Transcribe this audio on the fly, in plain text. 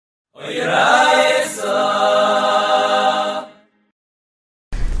Today's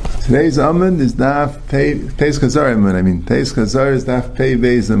Amud is Daf Teis Chazar. Teis Chazar is Daf Pei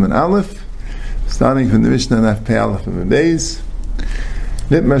Beis and Aleph, starting from the Mishnah Daf Pei Aleph and Beis.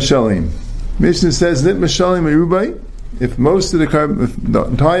 Nit Mashalim. Mishnah says Nit Mashalim Merubai. If most of the carbon, if the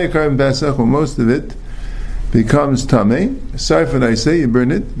entire carbon Pesach or most of it becomes Tameh, Sarfad I say you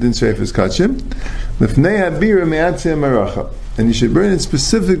burn it. Din Sarfas Kachim. Lefnei Habira Me'atzeh Maracha, and you should burn it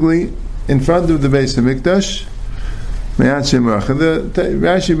specifically in front of the Beis Hamikdash. The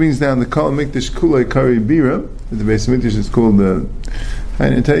Rashi brings down the Kol Mikdash Kulei Kari Bira. The Beis Hamikdash is called the.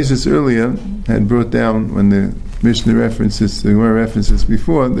 And Taisus earlier had brought down when the Mishnah references, the Gemara references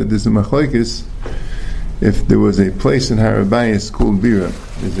before, that there's a machlokes if there was a place in Harabayas called Bira.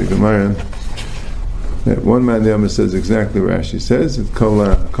 There's a Gemara that one man the Amma says exactly what Rashi says. It's Kol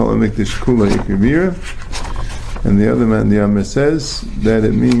Mikdash Kulei Kari Bira, and the other man the Amma says that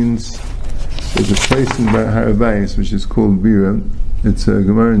it means. There's a place in Harabayis which is called Bira. It's a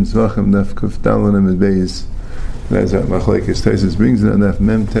Gemara in Zvachim Daf Kuf Dalon and Beis. That's what Machlekes Taisus brings it on Daf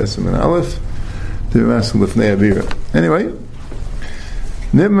Mem Tesem and Aleph to Rasul Lefnei Bira. Anyway,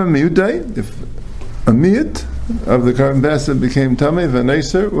 Nitma Miutai, if a miyut of the carbon basket became Tameh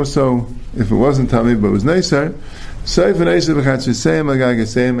v'Neiser, or so if it wasn't Tameh but was Neiser, so v'Neiser b'Chatzvisayim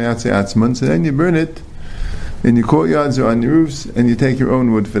Agagasayim Eatzei Atzman, so then you burn it in your courtyards or on your roofs and you take your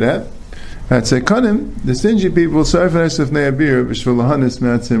own wood for that. At Sekanim, the stingy people, so they would burn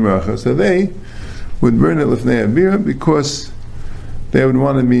it Lefnei Abira because they would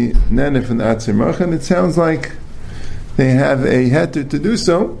want to be Nanif and Atzim Racha, and it sounds like they have a heter to do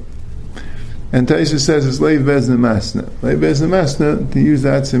so. And Taisha says it's Leiv Bezna Masna. Leiv Bezna Masna, to use the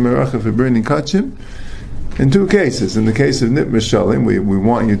Atzim Racha for burning Kachim, in two cases. In the case of Nit Mishalim, we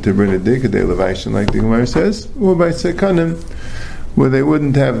want you to burn a Dik, a Day Levation, like the Gemara says, or by Sekanim, where they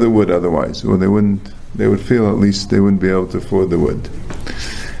wouldn't have the wood otherwise, or they would feel at least they wouldn't be able to afford the wood.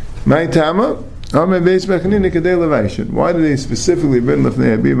 My Tama, why do they specifically burn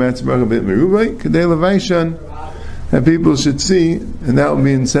Lefnei Abir Matzbach Bit Merubay? Kadei Levation, that people should see, and that will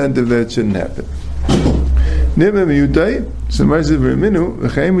be incentive that it shouldn't happen. Nibba Miyutai, so Marziv Reminu,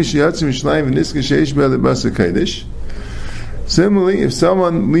 V'chaim Mishiyatzim Yishlayim V'niska Sheish Be'el Basa Kaidish. Similarly, if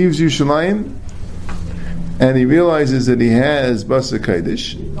someone leaves Yerushalayim, and he realizes that he has Basa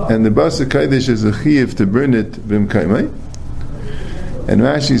Kaidish, and the Basa Kaidish is a chiyuv to burn it Vim Kaimai. And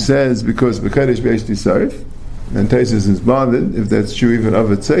Rashi says, because B'Kaidish B'Eshti Sarif, and Taisus is bothered, if that's true even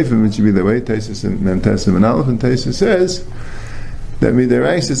of it Seifim, it should be the way, Taisus and Memtesim and Aleph, and Taisus says, that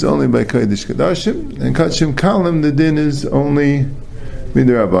Midarais is only by Kaidish Kadashim, and Kachim Kalim, the din is only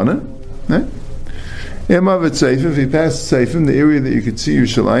Midarabana. Right? If you pass Seifim, the area that you could see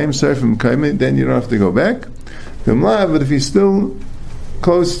Yerushalayim, Seifim Kaimit, then you don't have to go back. But if he's still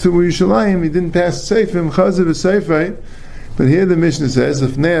close to Yerushalayim, he didn't pass Seifim, Chazav Seifai. But here the Mishnah says,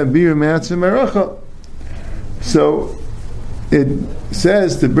 Lefnei Abir Me'atzim Maracha. So it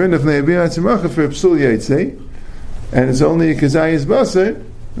says to burn Lefnei Abir Me'atzim Maracha for Psul Yaitzei, and it's only a Kazayis Basar,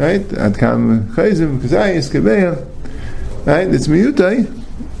 right? Adkam Chayzim, Kazayis Kabeya, right? It's Miyutai.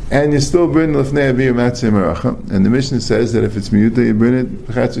 And you still burn Lefnei Abir Matzeh Maracha. And the Mishnah says that if it's Miyuta, you burn it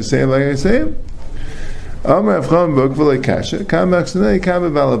Chatzvisayim like I say. Amar Avcham Bok V'lei Kasha, Kam Aksanai, Kam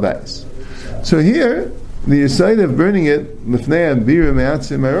B'Balabais. So here, the aside of burning it Lefnei Abir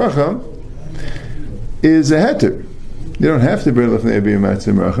Matzeh Maracha is a heter. You don't have to burn Lefnei Abir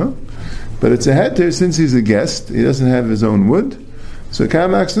Matzeh Maracha, but it's a heter since he's a guest. He doesn't have his own wood. So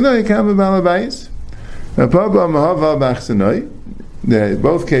Kam Aksanai, Kam B'Balabais. Apabba Mahava B'Achsanai.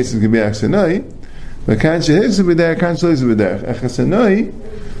 Both cases can be Aksanai, but Kanshehigzik B'derech, Kanshehigzik B'derech. Achasanai,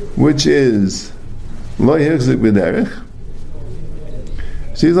 which is Lo Higzik B'derech,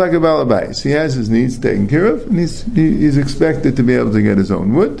 so he's like a balabais. He has his needs taken care of, and he's expected to be able to get his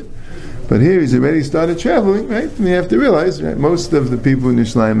own wood. But here he's already started traveling, right? And you have to realize, right, most of the people in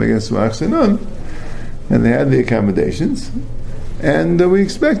Yerushalayim, I guess, were Aksanon, and they had the accommodations, and we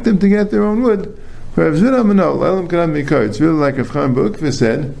expect them to get their own wood. For Rav Zura Mano, L'elam Kanam Mikar, it's really like Avcham B'Ukva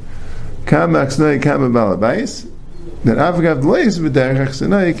said, Kam Aksanai, Kam B'Balabais, that Avgav D'leis B'derech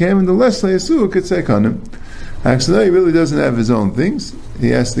Aksanai came in the less Le'asu could say Kanim. Aksanai really doesn't have his own things, he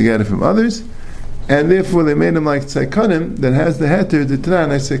has to get it from others, and therefore they made him like Tzaykanim, that has the heter, the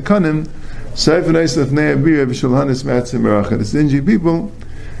Tanan, I say Kanim, Saif and Eis Lefnei Abira, V'Shulhanis Matzim Meracha. The stingy people,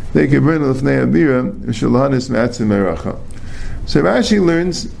 they can burn Lefnei Abira, V'Shulhanis Matzim Meracha. So Rashi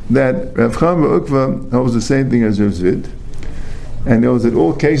learns that Rav Chaim B'Ukva holds the same thing as Rav Zvid, and knows that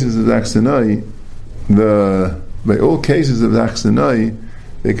all cases of Aksanai, by all cases of Aksanai,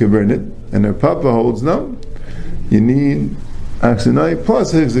 they can burn it. And Rav Papa holds no. You need Achsanai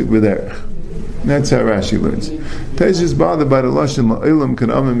plus Hifzik B'derech. That's how Rashi learns. Taish is bothered by the Lashon La'ilam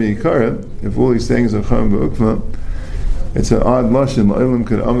Kan'amah Mi'ikara. If all he's saying is Acham B'ukma, it's an odd Lashon La'ilam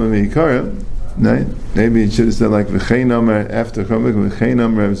Kan'amah Mi'ikara. Right? Maybe it should have said like V'chein Amar after Acham B'ukma, V'chein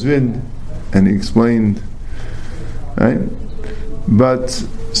Amar Avzvid, and he explained. Right? But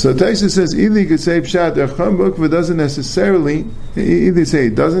so Taisa says either you could say Pshat or Acham B'ukma doesn't necessarily, either say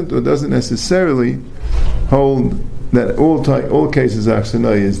it doesn't or doesn't necessarily hold that all cases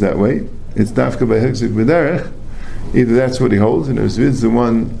Achsanai is that way. It's Dafka by Hikzik B'derech. Either that's what he holds, and Avzvid's the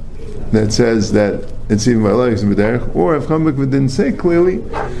one that says that it's even by Hikzik B'derech, or if Acham B'ukma didn't say clearly,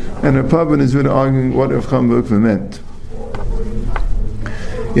 and Rav Papa and Avzvid arguing what Acham B'ukma meant.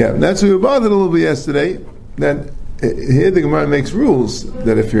 Yeah, that's what we bothered a little bit yesterday, that here the Gemara makes rules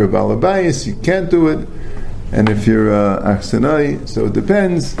that if you're a Balabayas, you can't do it, and if you're Achsanai, so it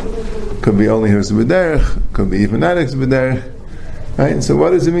depends. Could be only Hikzik B'derech, could be even not Hikzik B'derech. Right? So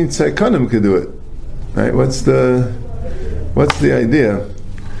what does it mean Tzaykanim could do it? Right? What's the idea?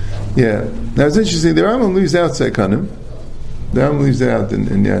 Yeah. Now it's interesting, the Rambam leaves out Tzaykanim. The Rambam leaves it out in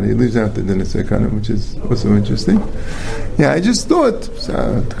Yad. He leaves out the din of Tzaykanim, which is also interesting. Yeah, I just thought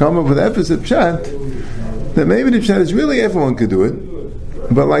to come up with the opposite pshat, that maybe the pshat is really everyone could do it,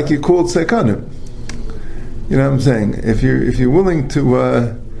 but like you called Tzaykanim. You know what I'm saying? If you're willing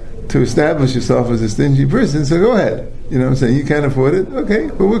to establish yourself as a stingy person, so go ahead. You know what I'm saying? You can't afford it? Okay,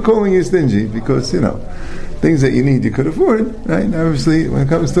 but we're calling you stingy because, things that you need you could afford, right? Obviously, when it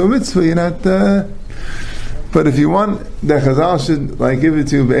comes to a mitzvah, you're not... but if you want, the Chazal should give it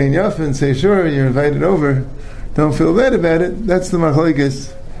to you Be'ein Yaf and say, sure, you're invited over. Don't feel bad about it. That's the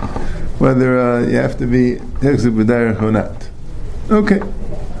machlokes, whether you have to be Hikzik B'derech or not. Okay.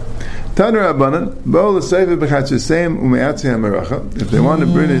 Tana Rabbanan, Bo'ol L'Seiva B'Chatzesem U'Me'atzei HaMeracha. If they want to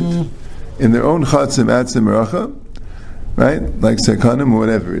burn it in their own Chatzim Atzei Meracha, right, like Tzaykanim or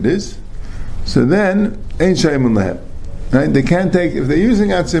whatever it is, so then Ein Shaimun Lehem. Right, they can't take, if they're using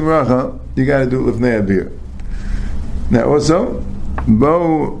Atzei Meracha, you got to do it Lifnei Abir. Now also,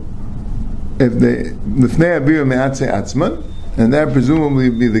 if they Lifnei Abir Me'atzei Atzman, and that presumably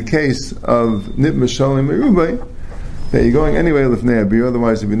be the case of Nit Mishalim Merubay, that you're going anyway Lifnei Abir,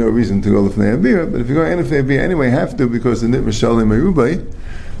 otherwise there'd be no reason to go Lifnei Abir, but if you're going Lifnei Abir anyway, you have to because the Nit Mishalim Merubay,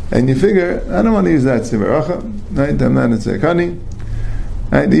 and you figure, I don't want to use that Tzimeracha, right? I'm not a Tzekani,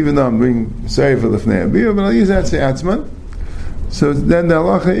 right? Even though I'm being sorry for Lefnei Abir, but I'll use that Tzeiatzman. So then the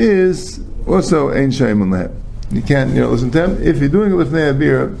halacha is also Ein Shaimun Lehem. You can't, listen to him. If you're doing Lefnei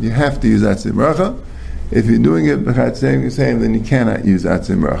Abir, you have to use that Tzimeracha. If you're doing it B'chat Tzeiim, then you cannot use that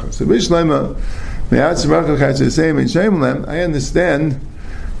Tzimeracha. So B'Shlema, Me'at Tzimeracha B'chat Tzeiim Ein Shaimun Lehem, I understand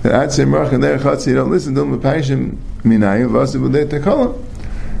that At Tzimeracha and Derech Chatzi, you don't listen to them, M'Paishim Minayim, V'Asa B'Dei Tekalah.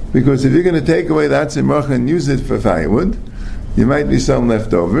 Because if you're going to take away that Tzimeracha and use it for firewood, you might be some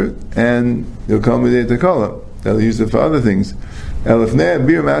left over, and you'll come with it to Kala. They'll use it for other things. But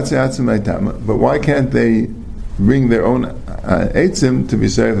why can't they bring their own eitzim to be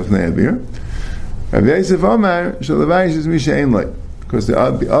served of Fnei Abir? Rav Yosef Omar, Shalavayish is Mishain Lei. Because there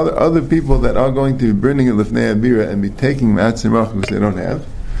are other people that are going to be burning a Lefnei Abira and be taking Matzimach because they don't have.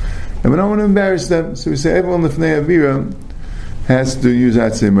 And we don't want to embarrass them, so we say everyone Lefnei Abira has to use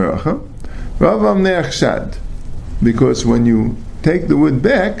Atzei Meracha. Rav Amnei Achshad, because when you take the wood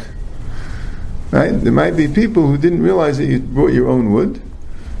back, right, there might be people who didn't realize that you brought your own wood,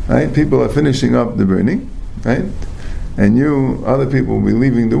 right? People are finishing up the burning, right? And other people will be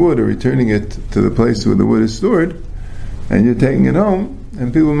leaving the wood or returning it to the place where the wood is stored, and you're taking it home,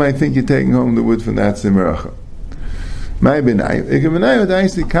 and people might think you're taking home the wood from the Atzei Meracha.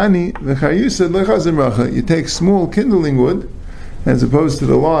 You take small kindling wood as opposed to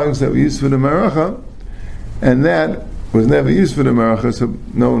the logs that were used for the Meracha, and that was never used for the Meracha, so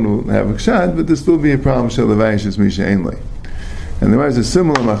no one will have a kshad, but there still be a problem, Shalavayishis Misha Ainlay. And there was a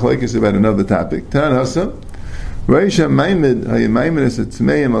similar machlekes about another topic. Tan Hasa, Reisha Maimed, Hayimaimed is a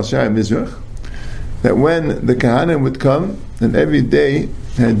Tzmeim al Shai Mizrach, that when the Kahanim would come, and every day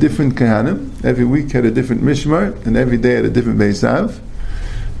had different Kahanim, every week had a different Mishmar, and every day had a different Beisav,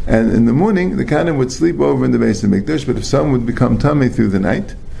 and in the morning, the Kahanim would sleep over in the Beis HaMikdash, but if some would become Tamei through the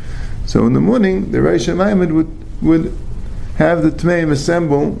night, so in the morning, the Reisha Maimed would have the Tmeim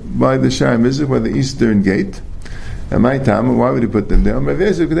assemble by the Shai Mizrach, by the eastern gate. And my time, why would he put them there?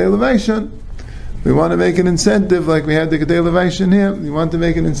 We want to make an incentive, like we had the Kedei Levaishon here. We want to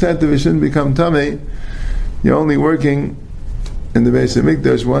make an incentive, it shouldn't become Tamei. You're only working in the Beis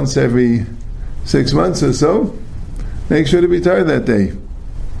HaMikdash once every 6 months or so. Make sure to be tired that day.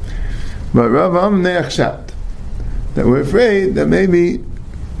 But Rav Amnei Achshat, that we're afraid that maybe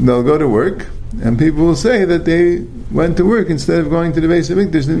they'll go to work, and people will say that they went to work instead of going to the Beis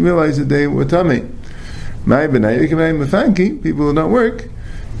Hamikdash, didn't realize that they were tamei. People who don't work,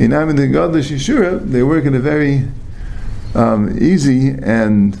 in the Gadol Shishura, they work in a very easy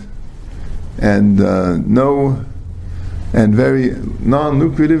and very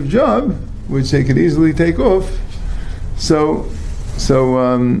non-lucrative job, which they could easily take off. So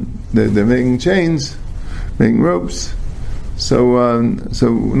they're making chains, making ropes. So no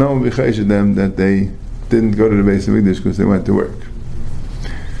one will be chayshid them that they didn't go to the Beis Hamikdash because they went to work.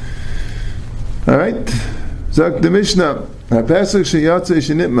 All right, Zak the Mishnah. Pesach sheyatze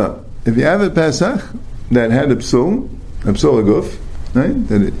shenitma. If you have a Pesach that had a psul aguf, right?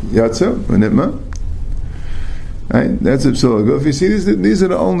 That it yatza or nitma, right? That's a psul aguf. You see, these are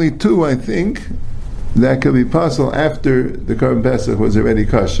the only two, I think, that could be possible after the Korban Pesach was already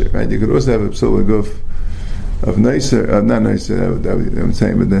kosher, right? You could also have a psul aguf of nicer, not nicer. I'm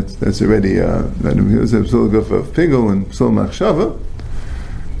saying, but that's already. You also have psul aguf of pigul and psul machshava,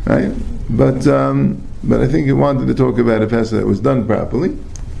 right? But I think he wanted to talk about a Pesach that was done properly.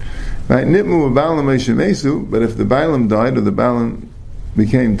 Right? Nitmu b'balam meishu, but if the Balaam died or the Balaam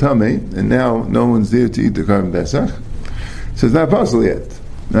became tamei, and now no one's there to eat the Korban Pesach, so it's not possible yet.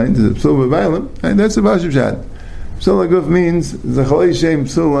 Right? There's a psul b'balam, and that's a Bashav Shad. Psul aguf means there's a chalei shem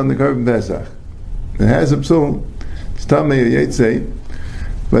psul on the Korban Pesach. It has a psul, it's tamei or yetzei,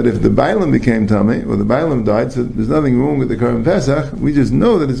 but if the Balaam became tamei, or the Balaam died, so there's nothing wrong with the Korban Pesach, we just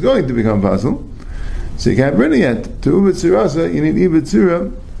know that it's going to become possible. So you can't burn it yet. To ubetzirasa, you need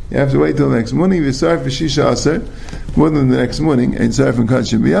ibetzira. You have to wait till the next morning. V'sar for shisha aser, more than the next morning. And sar from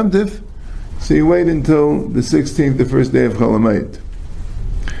kachim b'yamtiv. So you wait until the 16th, the first day of Chol Hamoed.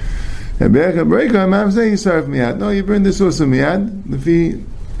 No, you burn this also miyad. Lefi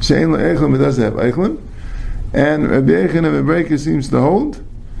she'en le'echlim, it doesn't have eichlim. And Rabbi Yechon of Hebreka seems to hold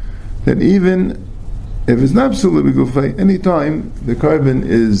that even if it's not psula b'gufay, any time the carbon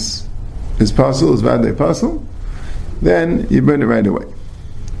is possible, is vadei possible, then you burn it right away.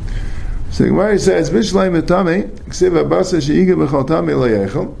 So the Gemara says, "Mishlei metame ksiv abasa sheiga b'chol tamei lo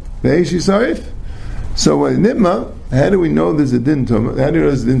yechol ve'eshi sarif." So when nitma, how do we know there's a din tuma? How do we know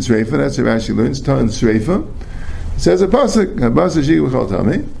there's a din sreifa? That's what Rashi learns. Tan sreifa. It says a pasuk abasa sheiga b'chol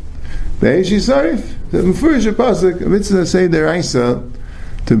tamei ve'eshi sarif. The mefurish a pasuk. A mitzvah say deraisa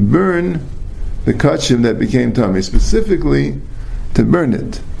to burn the kachim that became tamei, specifically to burn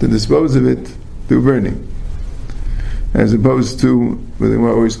it, to dispose of it through burning, as opposed to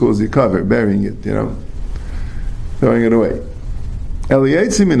what always calls the cover, burying it, throwing it away.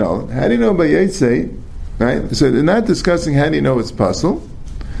 Eliyetzi minal. How do you know by Yetzei? Right. So they're not discussing how do you know it's possible.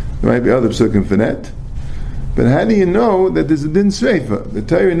 There might be other psukim for that, but how do you know that there's a din sreifa? The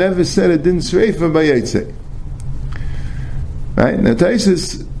Torah never said a din sreifa by Yetzei. Right. Now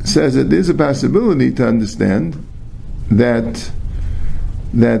Taisus says that there's a possibility to understand that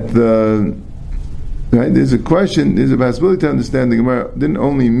there's a possibility to understand the Gemara didn't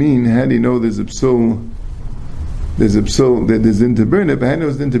only mean how do you know there's a psul that there's din to burn it, but how do you know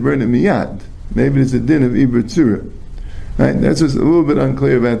there's din to burn it miyad? Maybe there's a din of ibr tzura. Right? That's just a little bit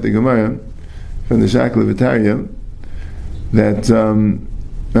unclear about the Gemara from the Shakla V'Tarya, that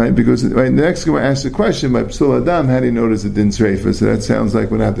right, because the next Gemara asks a question by psul adam, how do you know there's a din sreifa? So that sounds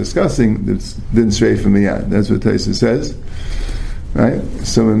like we're not discussing the din sreifa miyad. That's what Taisa says. Right?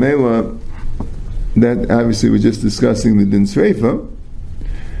 So in Mela, that obviously we're just discussing the din sreifa,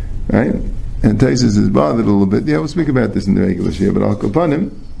 right? And Taisus is bothered a little bit. Yeah, we'll speak about this in the regular shir, but I'll go upon him.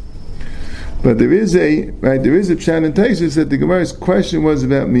 But there is a pshat in Taisus that the Gemara's question was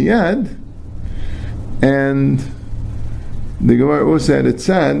about miyad, and the Gemara also had a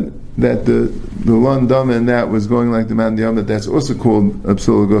tzad that the Lon Dama and that was going like the man Diyam, that that's also called a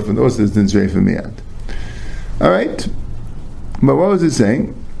psul aguf, and also is din sreifa miyad. All right. But what was it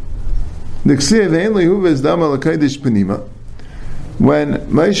saying? When Moshe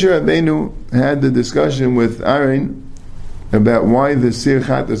Rabbeinu had the discussion with Aaron about why the Sir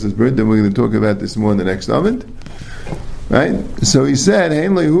Chatas is burnt, and we're going to talk about this more in the next moment, right? So he said,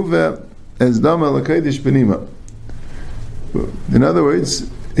 in other words,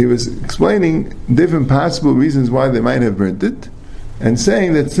 he was explaining different possible reasons why they might have burnt it, and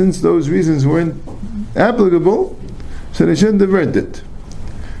saying that since those reasons weren't applicable, so they shouldn't have burnt it.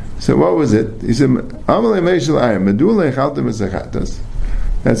 So what was it? He said, Amalei Meishel Ayim, Medulei Chaltem Esachatas.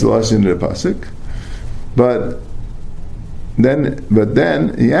 That's the lashon of the pasuk. But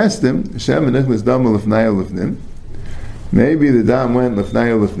then he asked him, Shem Nechnas Dam Lefnai Lefnim. Maybe the dam went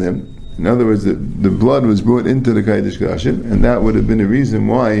Lefnai Lefnim. In other words, the blood was brought into the Kodesh Kodashim, and that would have been a reason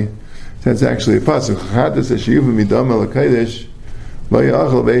why. That's actually a pasuk. Chatas Hashiyuv Midam El Kodesh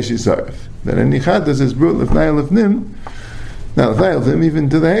vayachal v'eishi sarif. That any chatas is brought lefnei lefnim. Now lefnei lefnim, even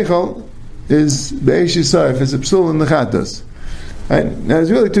to the heichal, is v'eishi sarif, is a psul in the chatas. Right? Now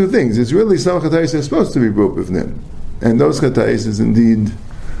there's really two things. It's really some chatais are supposed to be brought lefnim, and those chatais is indeed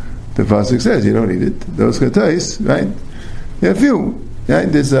the pasuk says you don't need it. Those chatais, right? There are a few. Right?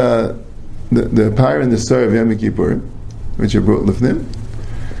 There's the pyre and the star of Yom Kippur, which are brought lefnim,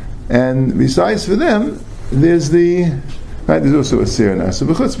 and besides for them, there's there's also a sir and asa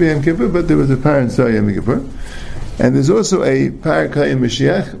b'chutz b'Yom Kippur, but there was a pyre and star Yom Kippur, and there's also a pyre kayim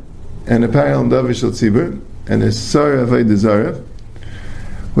Mashiach and a pyre al davar shel tzibur and a sar avodah zarah,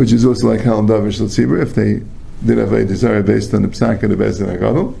 which is also like hal davar shel tzibur if they did avodah zarah based on the psak of the Beis Din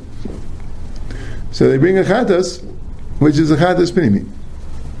HaGadol. So they bring a chatas, which is a chatas pnimi.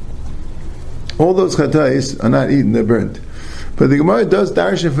 All those chatais are not eaten; they're burnt. But the Gemara does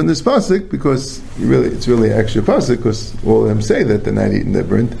darshan from this pasuk because it's really extra pasuk because all of them say that they're not eaten; they're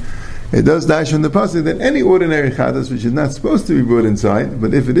burnt. It does darshan from the pasuk that any ordinary chatas which is not supposed to be brought inside,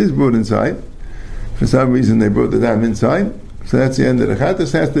 but if it is brought inside, for some reason they brought the dam inside, so that's the end of the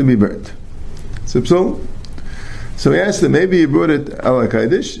chatas, has to be burnt. So he asked him, maybe you brought it ala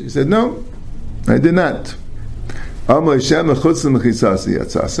kaidish. He said, no, I did not. Now, where do you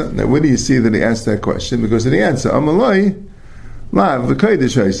see that he asked that question? Because in the answer, Amaloi, Lav, the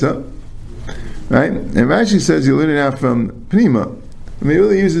Kaidish Haisa, right? And Rashi says you learn it out from Pnima. I mean, he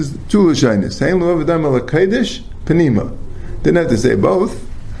really uses two Lashinis. Hain Luavadam ala Kaidish, Pnima. Didn't have to say both,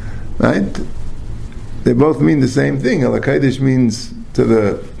 right? They both mean the same thing. Ala Kaidish means to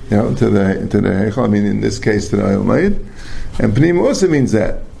the Heichal, I mean, in this case, to the Ayil Mayid. And Pnima also means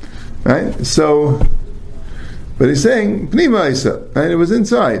that, right? So, but he's saying Pnima Isa, right? It was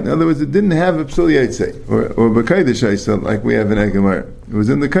inside. In other words, it didn't have a Psul Yetze or B'Kaidish Isa like we have in Egemar. It was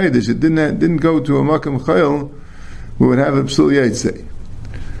in the Kaidish. It didn't go to a Makam Chayil who would have a Psul Yetze.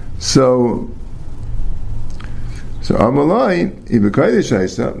 So Amalai B'Kaidish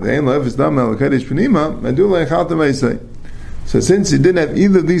Isa, the Ein Lev is Dam Al Kaidish Pnima, Madula Echaltam Isa. So since you didn't have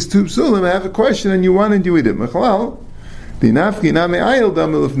either of these two psulim, I have a question, and you wanted to eat it. Mechalal, the nafki name ayil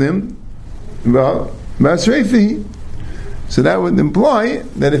dam elufnim, basreifi. So that would imply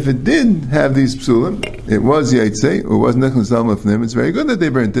that if it did have these psulim, it was yaitse, or was nechnas dam elufnim. It's very good that they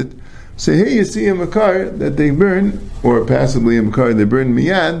burnt it. So here you see a makar that they burn, or passably a makar they burn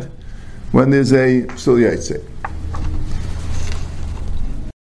miyad when there's a psul yaitse.